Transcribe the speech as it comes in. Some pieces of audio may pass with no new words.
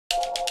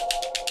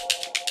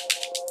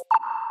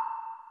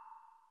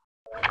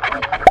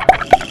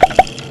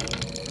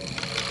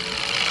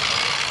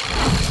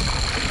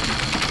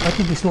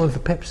did this line for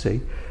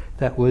Pepsi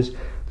that was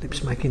lip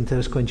smackin,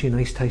 thirst quenchin,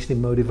 ace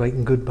tastin,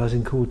 motivatin, good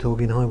buzzin, cool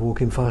talkin, high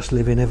walkin, fast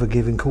livin, ever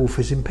givin, cool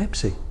fizzin,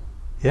 Pepsi.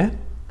 Yeah?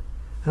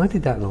 And I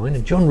did that line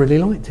and John really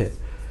liked it.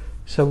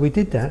 So we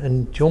did that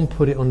and John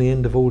put it on the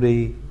end of all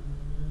the,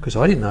 because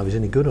I didn't know it was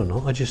any good or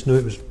not, I just knew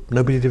it was,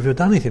 nobody had ever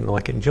done anything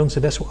like it. And John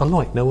said, that's what I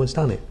like, no one's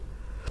done it.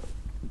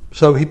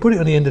 So he put it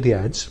on the end of the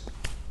ads.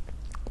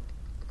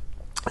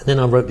 And then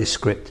I wrote this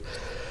script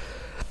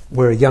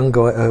where a young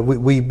guy,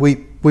 we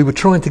were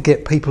trying to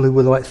get people who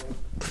were like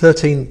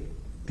 13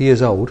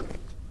 years old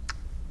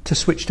to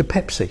switch to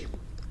Pepsi.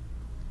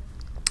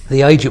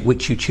 The age at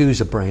which you choose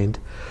a brand,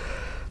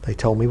 they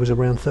told me, was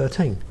around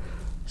 13.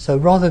 So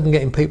rather than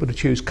getting people to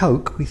choose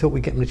Coke, we thought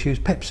we'd get them to choose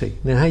Pepsi.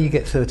 Now how you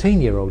get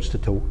 13-year-olds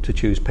to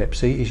choose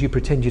Pepsi is you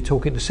pretend you're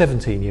talking to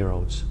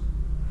 17-year-olds.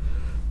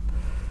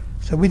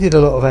 So we did a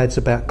lot of ads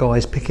about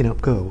guys picking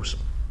up girls,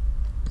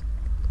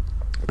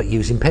 but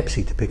using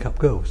Pepsi to pick up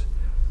girls.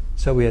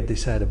 So we had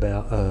this ad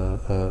about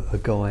a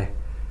guy,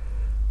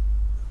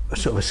 a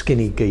sort of a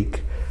skinny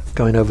geek,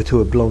 going over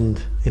to a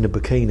blonde in a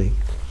bikini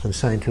and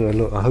saying to her,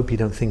 look, I hope you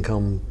don't think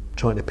I'm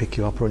trying to pick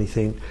you up or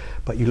anything,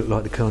 but you look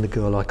like the kind of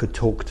girl I could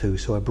talk to,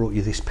 so I brought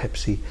you this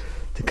Pepsi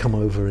to come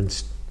over and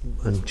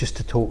just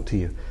to talk to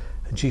you.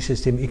 And she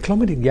says to him, ich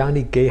komme dir gar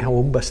nicht gehen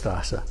um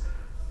Straße.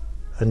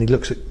 And he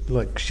looks at,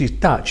 like, she's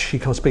Dutch, she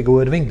can't speak a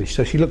word of English,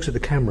 so she looks at the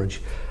camera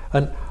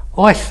and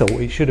I thought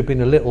it should have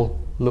been a little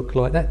look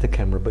like that to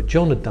camera, but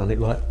John had done it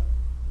like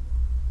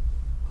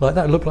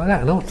that, looked like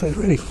that, and I thought it was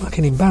really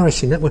fucking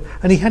embarrassing, that one.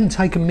 And he hadn't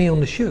taken me on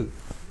the shoot.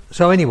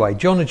 So anyway,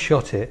 John had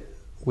shot it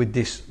with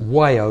this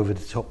way over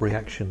the top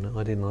reaction that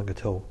I didn't like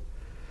at all.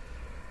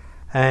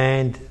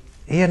 And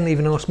he hadn't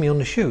even asked me on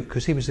the shoot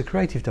because he was the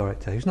creative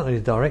director. He was not only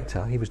the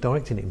director, he was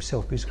directing it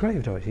himself, but he was the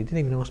creative director. He didn't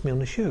even ask me on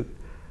the shoot.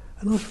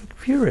 And I was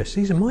furious.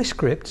 These are my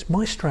scripts,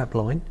 my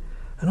strapline,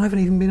 and I haven't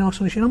even been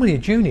asked on the shoot. I'm only a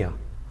junior.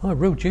 I'm a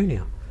real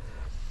junior.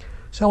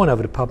 So I went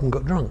over to the pub and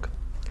got drunk.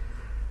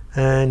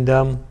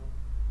 And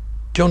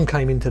John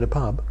came into the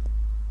pub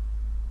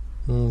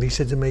and he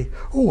said to me,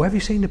 oh, have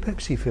you seen the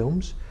Pepsi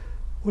films?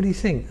 What do you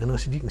think? And I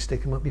said, you can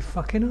stick them up your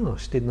fucking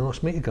arse. Didn't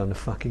ask me to go on the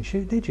fucking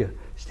shoot, did you?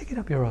 Stick it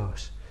up your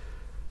arse.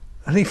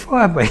 And he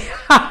fired me,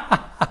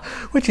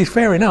 which is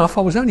fair enough.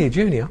 I was only a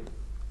junior.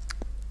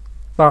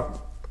 But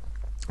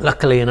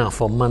luckily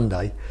enough, on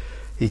Monday,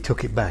 he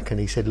took it back and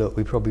he said, look,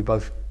 we probably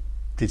both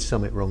did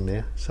something wrong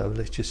there, so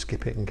let's just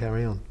skip it and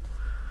carry on.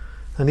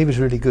 And he was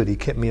really good. He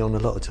kept me on a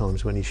lot of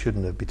times when he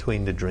shouldn't have,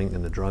 between the drink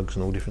and the drugs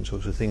and all different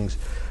sorts of things.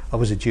 I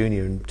was a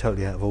junior and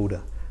totally out of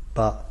order.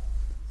 But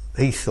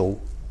he thought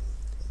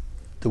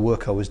the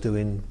work I was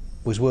doing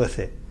was worth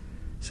it.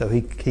 So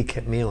he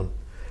kept me on.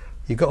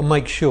 You've got to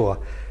make sure,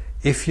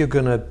 if you're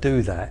going to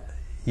do that,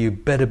 you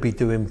better be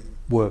doing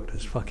work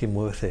that's fucking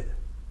worth it.